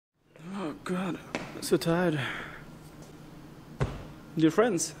God, I'm so tired. Dear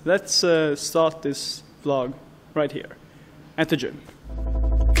friends, let's start this vlog right here at the gym.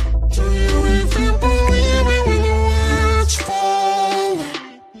 Do you even believe it when you watch fall?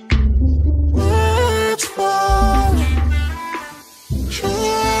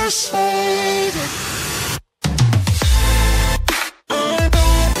 You're Soyb.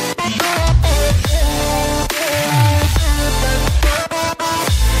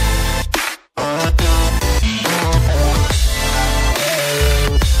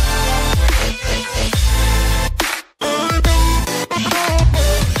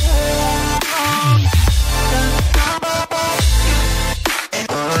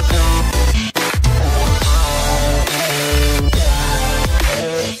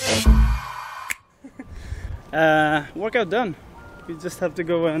 Workout done. We just have to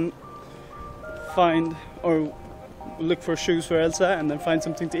go and find or look for shoes for Elsa and then find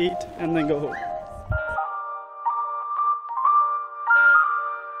something to eat and then go home.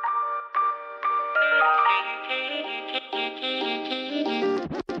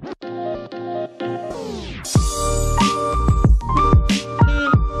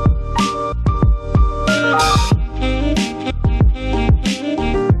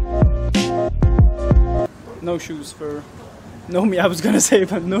 No shoes for Nomi, I was gonna say,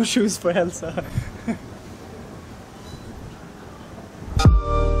 but no shoes for Elsa.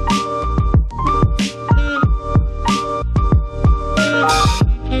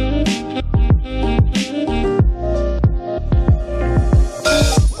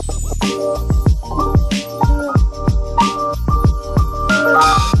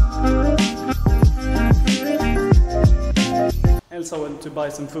 Elsa went to buy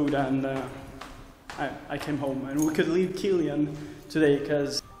some food and I came home, and we could leave Killian today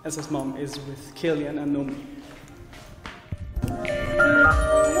because Elsa's mom is with Killian and Nomi.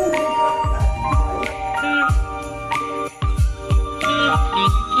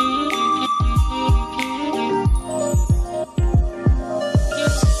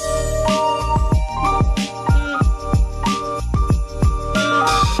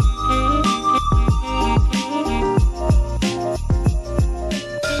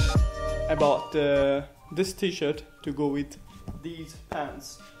 I bought this t-shirt to go with these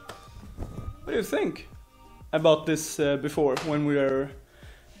pants. What do you think? I bought this before when we were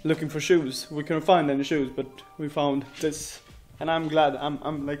looking for shoes. We couldn't find any shoes, but we found this, and I'm glad.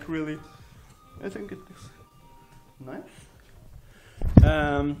 I'm like really. I think it looks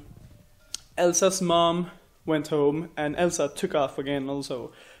nice. Elsa's mom went home, and Elsa took off again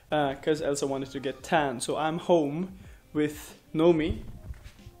also, because Elsa wanted to get tan. So I'm home with Nomi.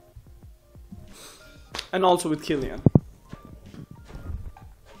 And also with Killian.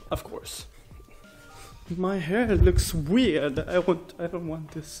 Of course. My hair looks weird. I don't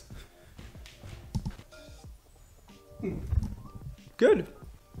want this. Good.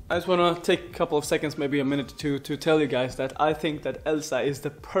 I just wanna take a couple of seconds, maybe a minute or two, to tell you guys that I think that Elsa is the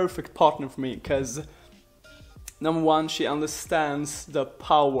perfect partner for me, because number one, she understands the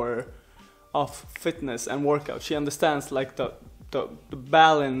power of fitness and workout. She understands like the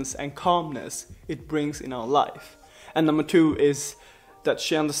balance and calmness it brings in our life. And number two is that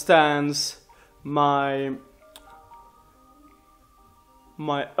she understands my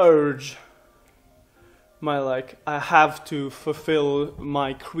urge, I have to fulfill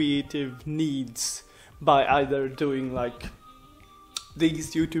my creative needs by either doing like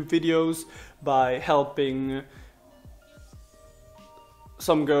these YouTube videos, by helping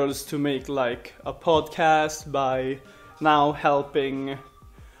some girls to make like a podcast, by now helping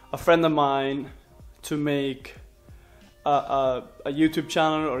a friend of mine to make a YouTube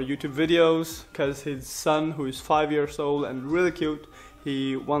channel or YouTube videos, because his son, who is 5 years old and really cute,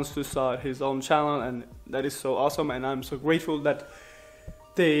 he wants to start his own channel, and that is so awesome, and I'm so grateful that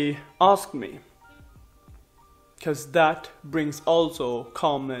they asked me, because that brings also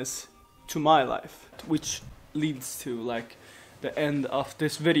calmness to my life, which leads to like the end of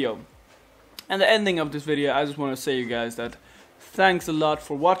this video. And the ending of this video, I just want to say you guys that thanks a lot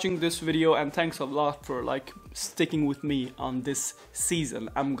for watching this video, and thanks a lot for like sticking with me on this season.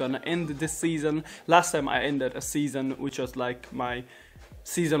 I'm gonna end this season. Last time I ended a season which was like my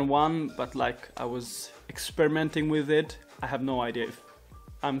season 1, but like I was experimenting with it. I have no idea if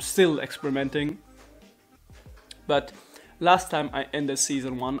I'm still experimenting. But last time I ended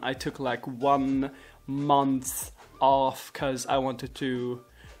season 1, I took like 1 month off because I wanted to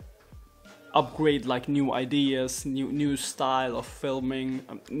upgrade like new ideas, new style of filming,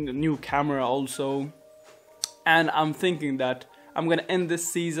 new camera also. And I'm thinking that I'm gonna end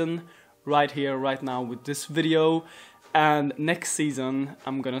this season right here, right now with this video. And next season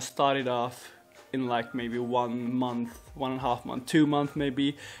I'm gonna start it off in like maybe 1 month, 1.5 months, 2 months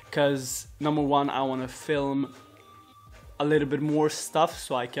maybe, because number one, I want to film a little bit more stuff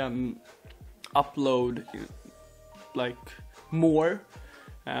so I can upload like more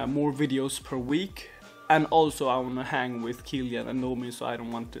videos per week. And also I want to hang with Kilian and Nomi, so I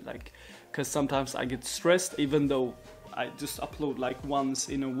don't want to like, because sometimes I get stressed even though I just upload like once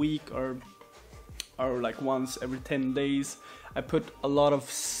in a week or like once every 10 days. I put a lot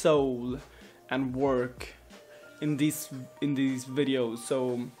of soul and work in these videos,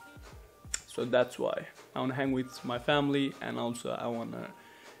 so that's why I want to hang with my family, and also I want to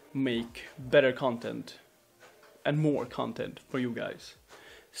make better content and more content for you guys.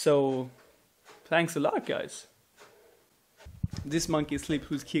 So thanks a lot, guys. This monkey sleeps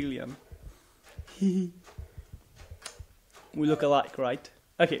with Kilian. We look alike, right?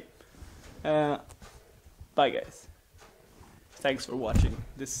 Okay. Bye, guys. Thanks for watching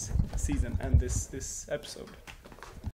this season and this episode.